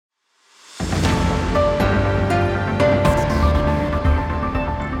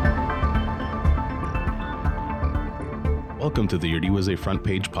Welcome to the Iorì wase Front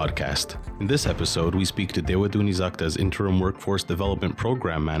Page podcast. In this episode, we speak to Tewatohnhi'saktha's Interim Workforce Development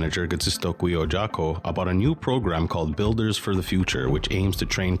Program Manager, Katsistohkwi Jacco, about a new program called Builders for the Future, which aims to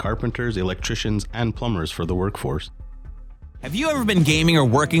train carpenters, electricians, and plumbers for the workforce. Have you ever been gaming or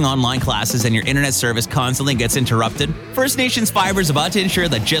working online classes and your internet service constantly gets interrupted? First Nations Fiber is about to ensure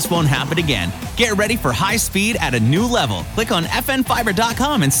that just won't happen again. Get ready for high speed at a new level. Click on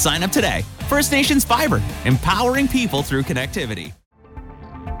fnfiber.com and sign up today. First Nations Fiber, empowering people through connectivity.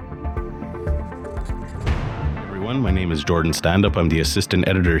 My name is Jordan Standup. I'm the assistant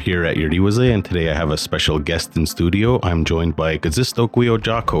editor here at Iorì wase, and today I have a special guest in studio. I'm joined by Katsistohkwi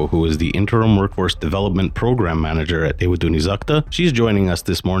Jacco, who is the Interim Workforce Development Program Manager at Tewatohnhi'saktha. She's joining us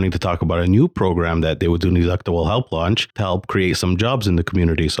this morning to talk about a new program that Tewatohnhi'saktha will help launch to help create some jobs in the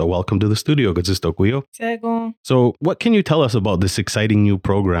community. So welcome to the studio, Katsistohkwi. So what can you tell us about this exciting new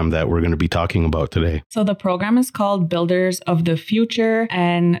program that we're going to be talking about today? So the program is called Builders of the Future,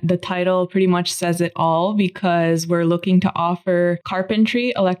 and the title pretty much says it all because we're looking to offer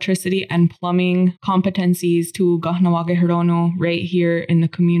carpentry, electricity, and plumbing competencies to Tewatohnhi'saktha right here in the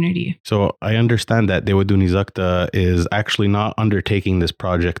community. So I understand that Tewatohnhi'saktha is actually not undertaking this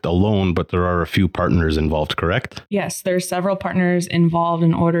project alone, but there are a few partners involved, correct? Yes, there's several partners involved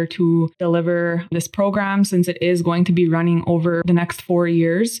in order to deliver this program, since it is going to be running over the next 4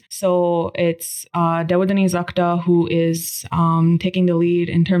 years. So it's Tewatohnhi'saktha who is taking the lead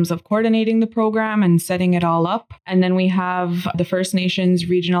in terms of coordinating the program and setting it all up. And then we have the First Nations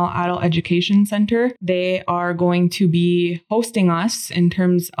Regional Adult Education Center. They are going to be hosting us in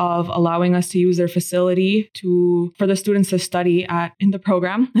terms of allowing us to use their facility for the students to study in the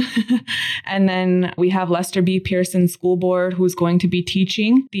program. And then we have Lester B. Pearson School Board, who's going to be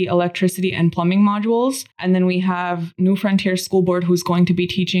teaching the electricity and plumbing modules. And then we have New Frontier School Board, who's going to be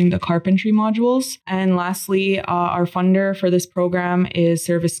teaching the carpentry modules. And lastly, our funder for this program is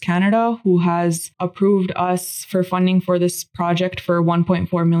Service Canada, who has approved us for funding for this project for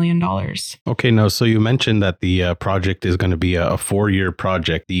 $1.4 million. Okay, now, so you mentioned that the project is going to be a 4-year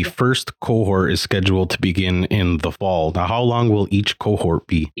project. The first cohort is scheduled to begin in the fall. Now, how long will each cohort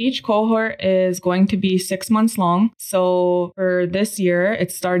be? Each cohort is going to be 6 months long. So for this year,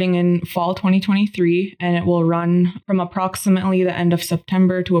 it's starting in fall 2023, and it will run from approximately the end of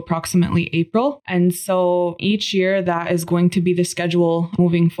September to approximately April. And so each year, that is going to be the schedule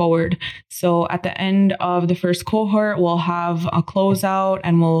moving forward. So at the end of the first cohort, we'll have a closeout,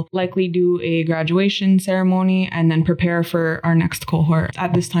 and we'll likely do a graduation ceremony and then prepare for our next cohort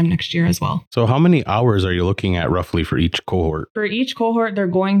at this time next year as well. So how many hours are you looking at roughly for each cohort? For each cohort, they're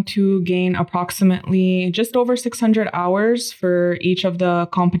going to gain approximately just over 600 hours for each of the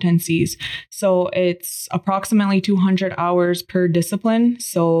competencies. So it's approximately 200 hours per discipline.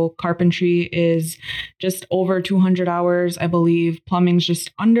 So carpentry is just over 200 hours, I believe. Plumbing's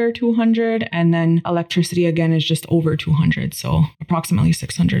just under 200, and then electricity again is just over 200, so approximately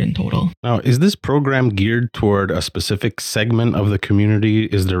 600 in total. Now, is this program geared toward a specific segment of the community?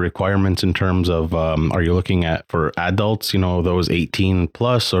 Is there requirements in terms of, are you looking at for adults, those 18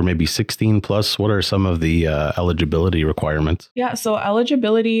 plus or maybe 16 plus? What are some of the eligibility requirements? Yeah, so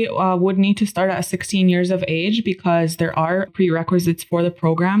eligibility would need to start at 16 years of age because there are prerequisites for the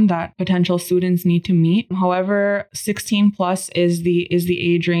program that potential students need to meet. However, 16 plus is the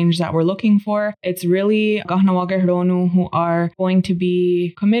age range that we're looking for. It's really Tewatohnhi'saktha who are going to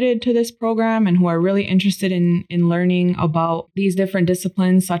be committed to this program and who are really interested in learning about these different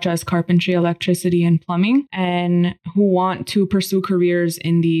disciplines such as carpentry, electricity, and plumbing, and who want to pursue careers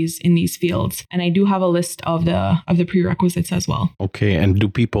in these fields. And I do have a list of the prerequisites as well. Okay, and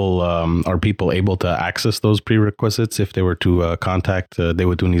are people able to access those prerequisites if they were to contact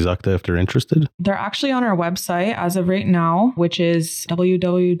Tewatohnhi'saktha if they're interested? They're actually on our website as of right now, which is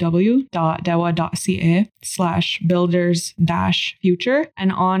www.dewa.ca/builders-future.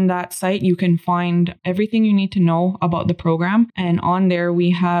 And on that site, you can find everything you need to know about the program. And on there,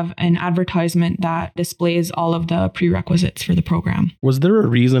 we have an advertisement that displays all of the prerequisites for the program. Was there a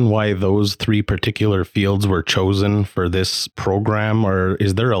reason why those 3 particular fields were chosen for this program? Or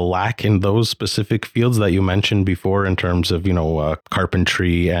is there a lack in those specific fields that you mentioned before in terms of,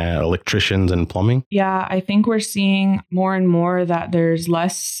 carpentry, electricians, and plumbing? Yeah, I think we're seeing more and more that there's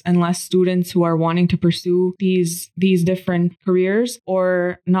less and less students who are wanting to pursue pursue these different careers,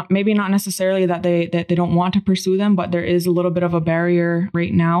 or maybe not necessarily that they don't want to pursue them, but there is a little bit of a barrier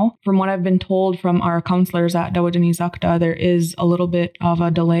right now. From what I've been told from our counselors at Tewatohnhi'saktha, there is a little bit of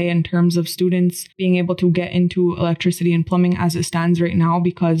a delay in terms of students being able to get into electricity and plumbing as it stands right now,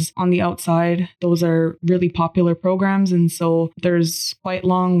 because on the outside, those are really popular programs. And so there's quite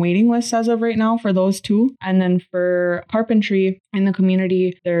long waiting lists as of right now for those two. And then for carpentry in the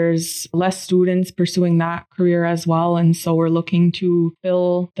community, there's less students pursuing that career as well. And so we're looking to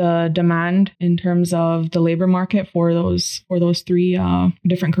fill the demand in terms of the labor market for those three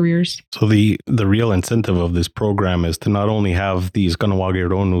different careers. So the real incentive of this program is to not only have these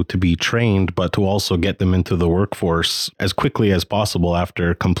Kanawagironu to be trained, but to also get them into the workforce as quickly as possible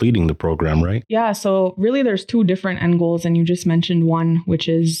after completing the program, right? Yeah, so really there's two different end goals, and you just mentioned one, which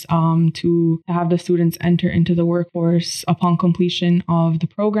is to have the students enter into the workforce upon completion of the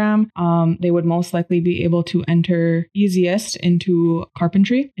program. They would most likely be able to enter easiest into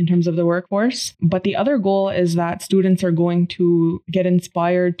carpentry in terms of the workforce. But the other goal is that students are going to get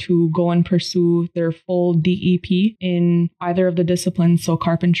inspired to go and pursue their full DEP in either of the disciplines, so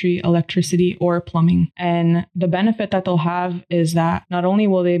carpentry, electricity, or plumbing. And the benefit that they'll have is that not only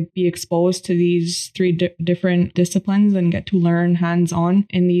will they be exposed to these three different disciplines and get to learn hands-on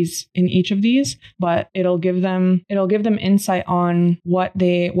in each of these, but it'll give them insight on what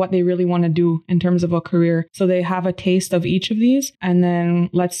they really want to do in terms of a career. So they have a taste of each of these, and then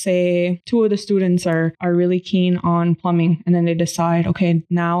let's say two of the students are really keen on plumbing, and then they decide, okay,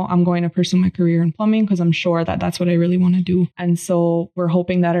 now I'm going to pursue my career in plumbing because I'm sure that that's what I really want to do. And so we're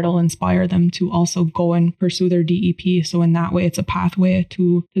hoping that it'll inspire them to also go and pursue their DEP. So in that way, it's a pathway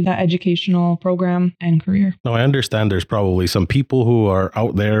to that educational program and career. Now, I understand there's probably some people who are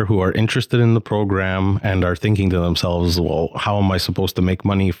out there who are interested in the program and are thinking to themselves, well, how am I supposed to make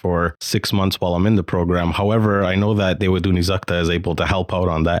money for 6 months while I'm in the program? However, I know that Tewatohnhi'saktha is able to help out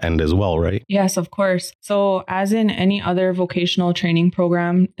on that end as well, right? Yes, of course. So as in any other vocational training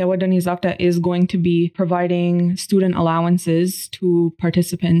program, Tewatohnhi'saktha is going to be providing student allowances to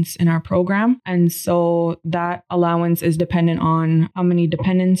participants in our program. And so that allowance is dependent on how many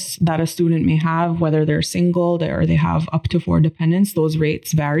dependents that a student may have, whether they're single or they have up to 4 dependents. Those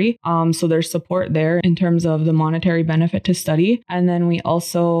rates vary. So there's support there in terms of the monetary benefit to study. And then we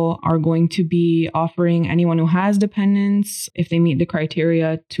also are going to be offering anyone who has dependents, if they meet the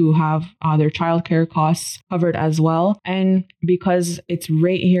criteria, to have their childcare costs covered as well. And because it's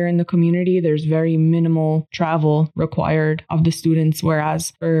right here in the community, there's very minimal travel required of the students,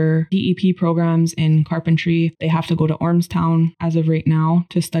 whereas for DEP programs in carpentry, they have to go to Ormstown as of right now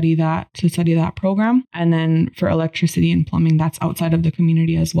to study that program. And then for electricity and plumbing, that's outside of the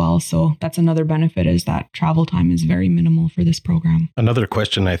community as well. So that's another benefit, is that travel time is very minimal for this program. Another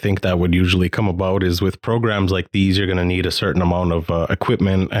question I think that would usually come about is, with programs like these, you're going to need a certain amount of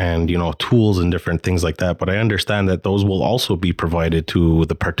equipment and, tools and different things like that. But I understand that those will also be provided to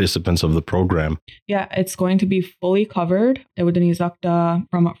the participants of the program. Yeah, it's going to be fully covered. Tewatohnhi'saktha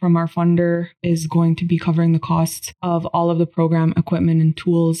from our funder is going to be covering the costs of all of the program equipment and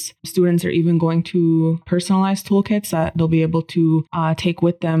tools. Students are even going to personalize toolkits that they'll be able to take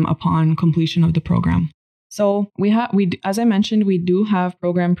with them upon completion of the program. So as I mentioned, we do have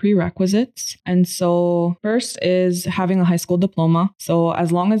program prerequisites. And so first is having a high school diploma. So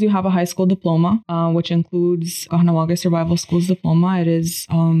as long as you have a high school diploma, which includes Kahanawake Survival School's diploma, it is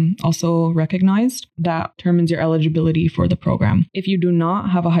also recognized. That determines your eligibility for the program. If you do not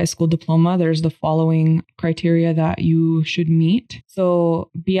have a high school diploma, there's the following criteria that you should meet. So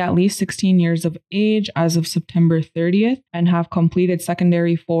be at least 16 years of age as of September 30th and have completed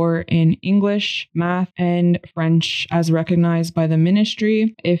secondary 4 in English, math, and French as recognized by the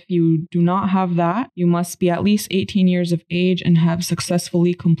ministry. If you do not have that, you must be at least 18 years of age and have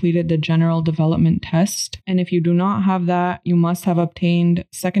successfully completed the general development test. And if you do not have that, you must have obtained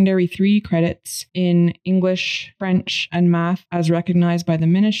secondary 3 credits in English, French, and math as recognized by the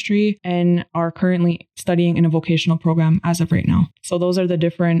ministry and are currently studying in a vocational program as of right now. So those are the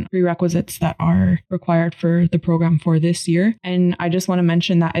different prerequisites that are required for the program for this year. And I just want to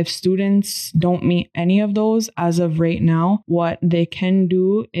mention that if students don't meet any of those as of right now, what they can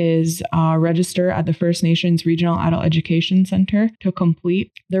do is register at the First Nations Regional Adult Education Center to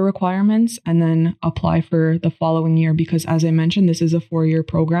complete their requirements and then apply for the following year, because as I mentioned, this is a 4-year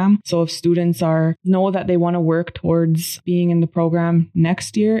program. So if students know that they want to work towards being in the program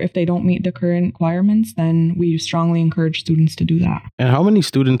next year, if they don't meet the current requirements, then we strongly encourage students to do that. And how many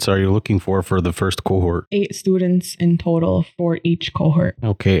students are you looking for the first cohort? 8 students in total for each cohort.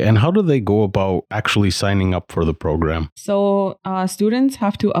 Okay. And how do they go about actually signing up for the program? So students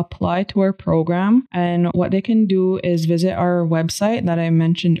have to apply to our program, and what they can do is visit our website that I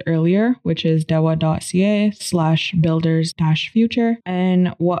mentioned earlier, which is dewa.ca/builders-future.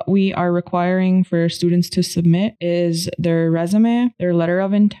 And what we are requiring for students to submit is their resume, their letter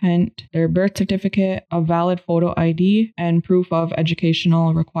of intent, their birth certificate, a valid photo ID, and proof of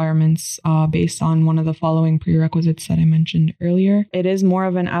educational requirements based on one of the following prerequisites that I mentioned earlier. It is more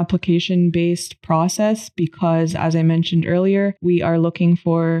of an application-based process because, as I mentioned earlier, we are looking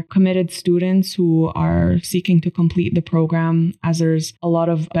for committed students who are seeking to complete the program, as there's a lot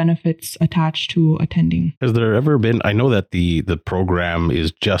of benefits attached to attending. Has there ever been, I know that the program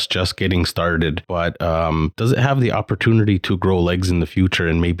is just getting started, but does it have the opportunity to grow legs in the future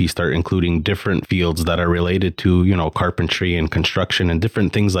and maybe start including different fields that are related to, carpentry and construction and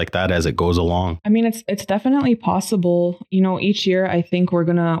different things like that as it goes along? I mean, it's definitely possible. Each year I think we're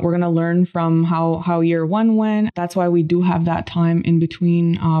gonna learn from how year one went. That's why we do have that time in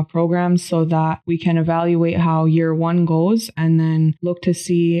between programs so that we can evaluate how year one goes and then look to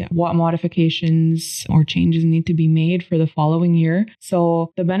see what modifications or changes need to be made for the following year.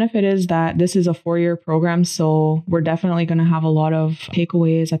 So the benefit is that this is a 4-year program, so we're definitely going to have a lot of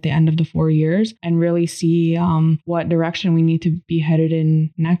takeaways at the end of the 4 years and really see what direction we need to be headed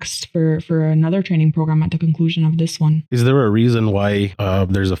in next for another training program at the conclusion of this one. Is there a reason why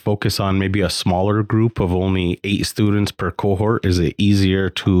there's a focus on maybe a smaller group of only 8 students per cohort? Is it easier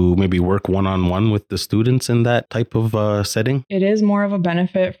to maybe work one-on-one with the students in that type of setting? It is more of a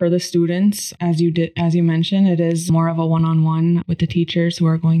benefit for the students. As you mentioned, it is more of a one-on-one with the teachers who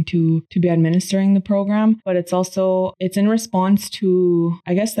are going to be administering the program. But it's in response to,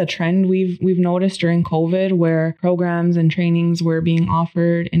 I guess, the trend we've noticed during COVID, where programs and trainings were being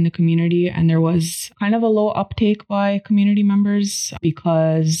offered in the community, and there was kind of a low uptake by community members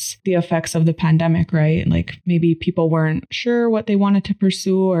because the effects of the pandemic, right? Like maybe people weren't sure what they wanted to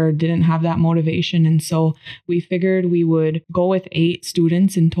pursue or didn't have that motivation. And so we figured we would go with 8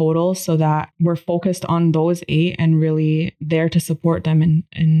 students in total so that we're focused on those 8 and really there to support them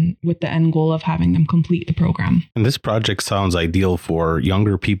and with the end goal of having them complete the program. And this project sounds ideal for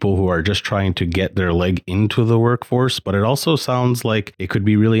younger people who are just trying to get their leg into the workforce, but it also sounds like it could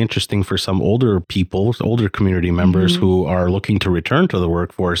be really interesting for some older people, older community members who are looking to return to the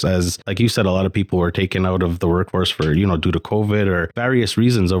workforce, as like you said, a lot of people were taken out of the workforce for, due to COVID or various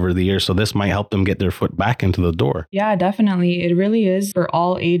reasons over the years. So this might help them get their foot back into the door. Yeah, definitely. It really is for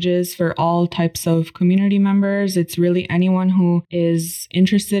all ages, for all types of community members. It's really anyone who is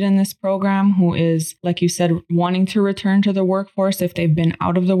interested in this program, who is, like you said, wanting to return to the workforce if they've been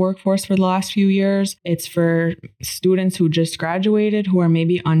out of the workforce for the last few years. It's for students who just graduated, who are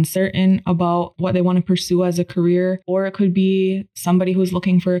maybe uncertain about what they want to pursue as a career, or it could be somebody who's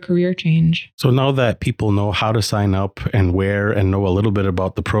looking for a career change. So now that people know how to sign up and where and know a little bit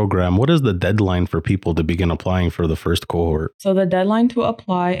about the program, what is the deadline for people to begin applying for the first cohort? So the deadline to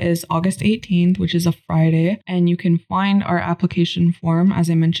apply is August 18th, which is a Friday, and you can find our application form, as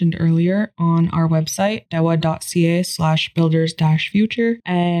I mentioned earlier, on our website, dewa.ca/builders-future.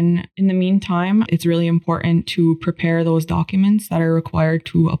 And in the meantime, it's really important to prepare those documents that are required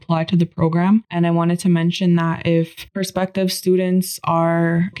to apply to the program. And I wanted to mention that if prospective students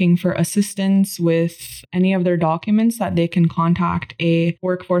are looking for assistance with any of their documents, that they can contact a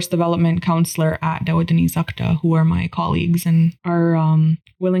workforce development counselor at Tewatohnhi'saktha, who are my colleagues and are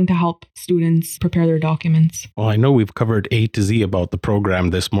willing to help students prepare their documents. Well, I know we've covered A to Z about the program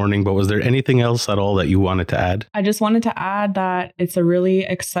this morning, but was there anything else at all that you wanted to add? I just wanted to add that it's a really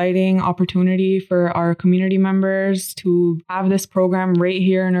exciting opportunity for our community members to have this program right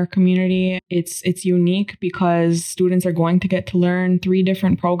here in our community. It's unique because students are going to get to learn 3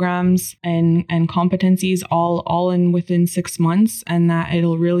 different programs and competencies all in within 6 months, and that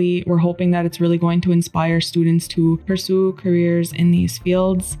we're hoping that it's really going to inspire students to pursue careers in these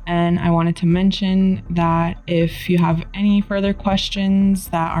fields. And I wanted to mention that if you have any further questions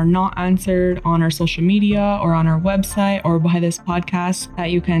that are not answered on our social media or on our website or by this podcast,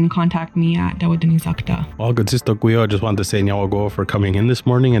 that you can contact me at Tewatohnhi'saktha. Well, Katsistohkwi, I just wanted to say Jacco for coming in this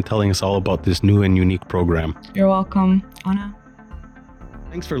morning and telling us all about this new and unique program. You're welcome, Anna.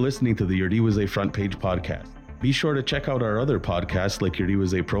 Thanks for listening to the Iorì Wase Front Page podcast. Be sure to check out our other podcasts like Iorì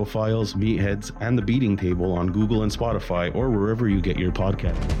Wase Profiles, Meatheads, and The Beating Table on Google and Spotify or wherever you get your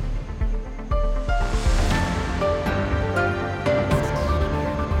podcasts.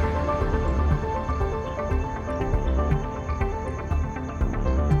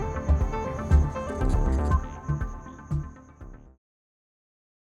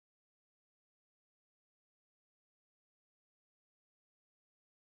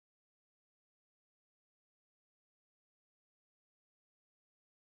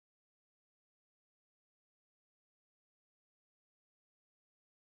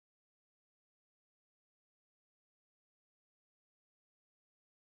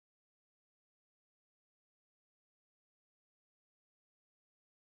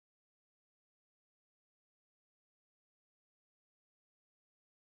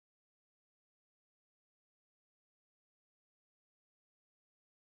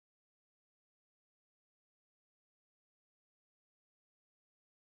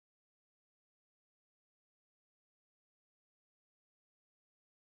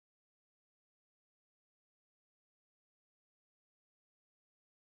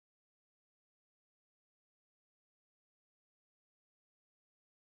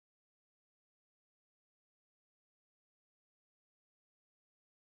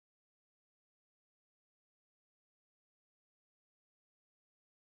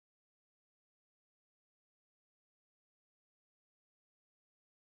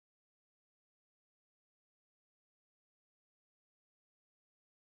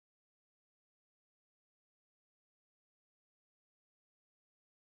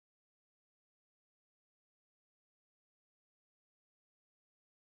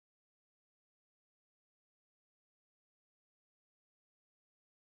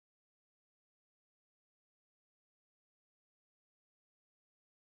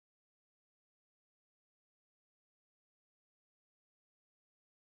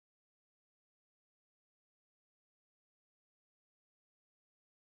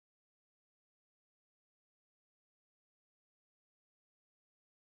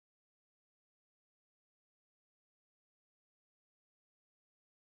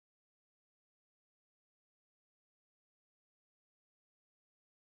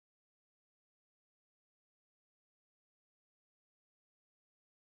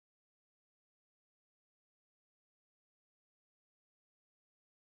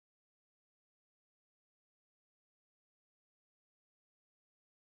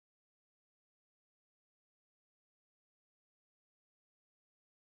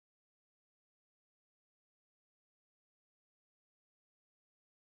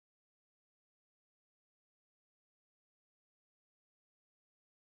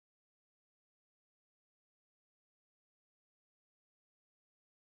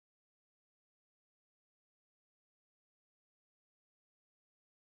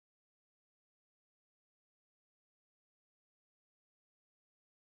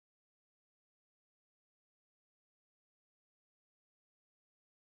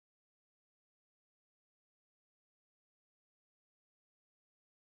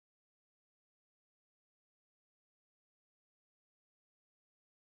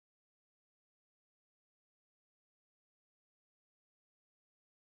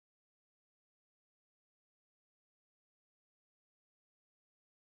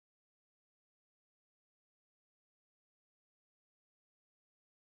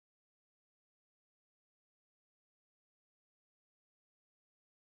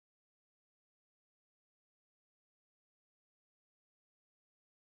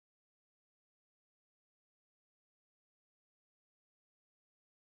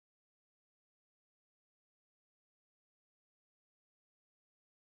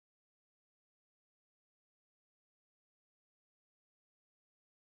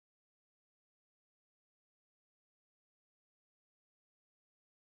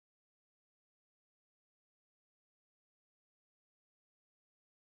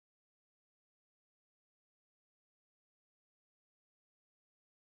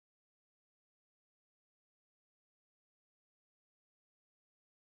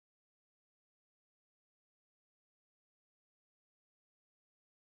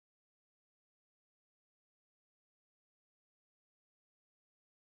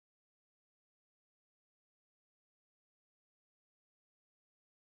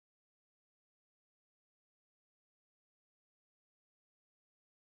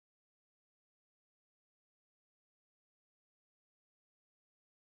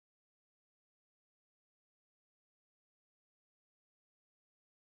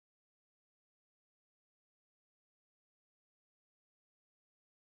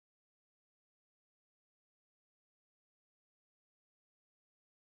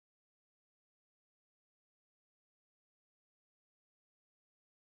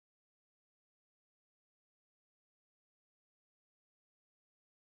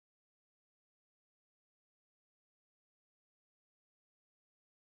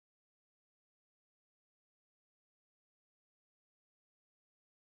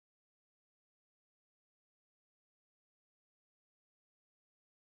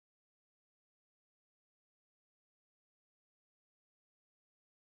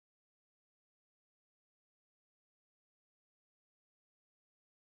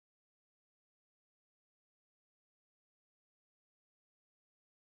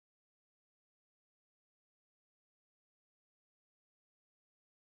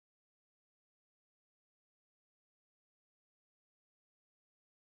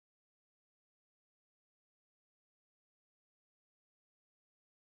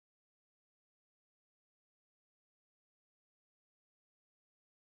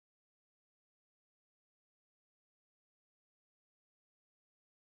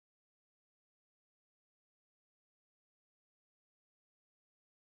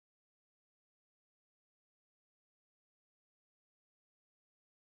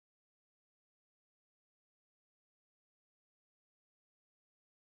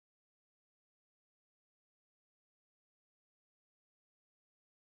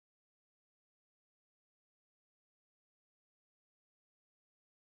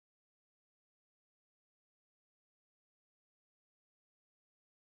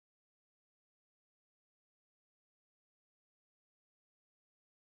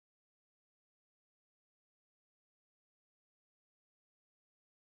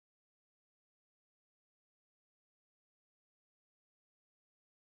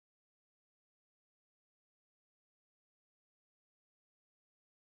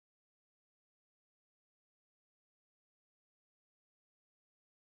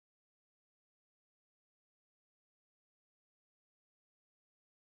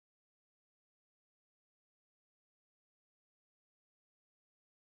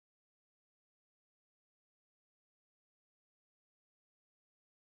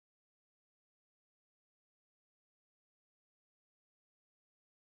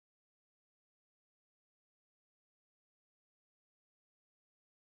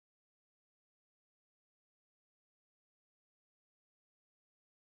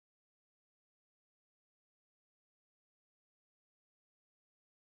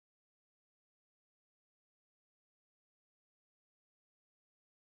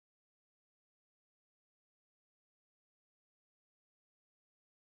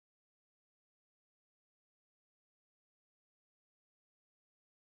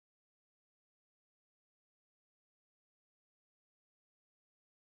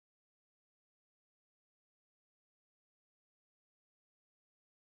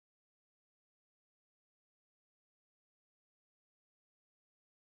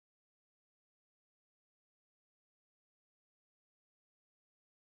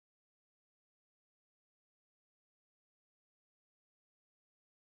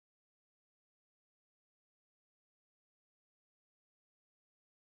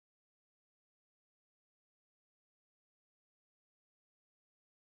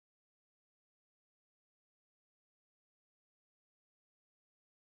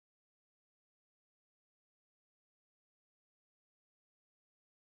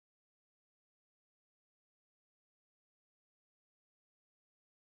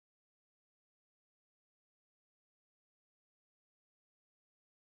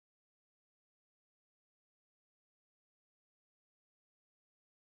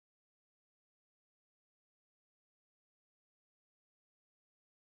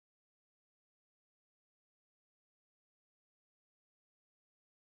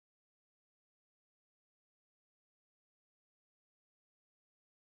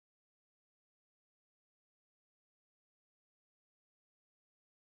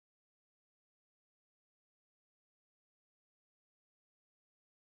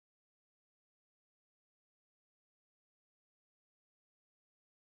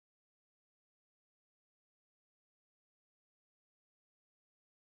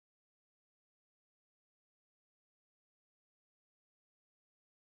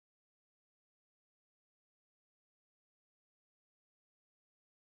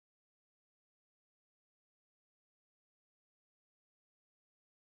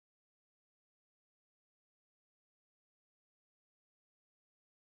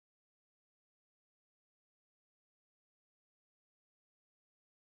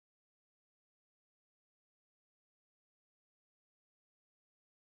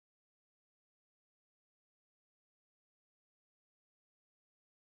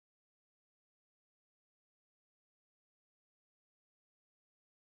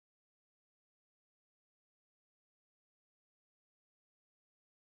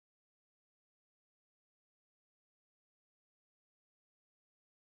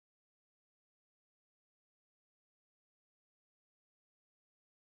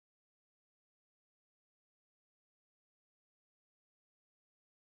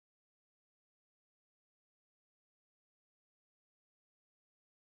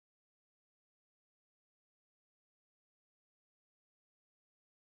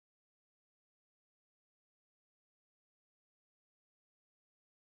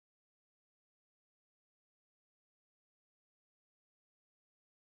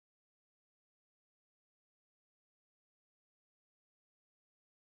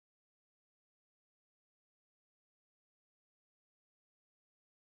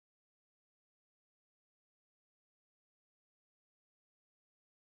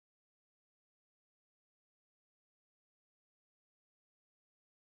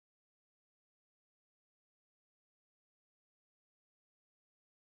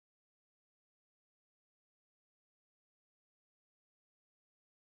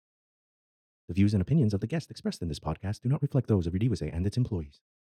 The views and opinions of the guests expressed in this podcast do not reflect those of Iorì and its employees.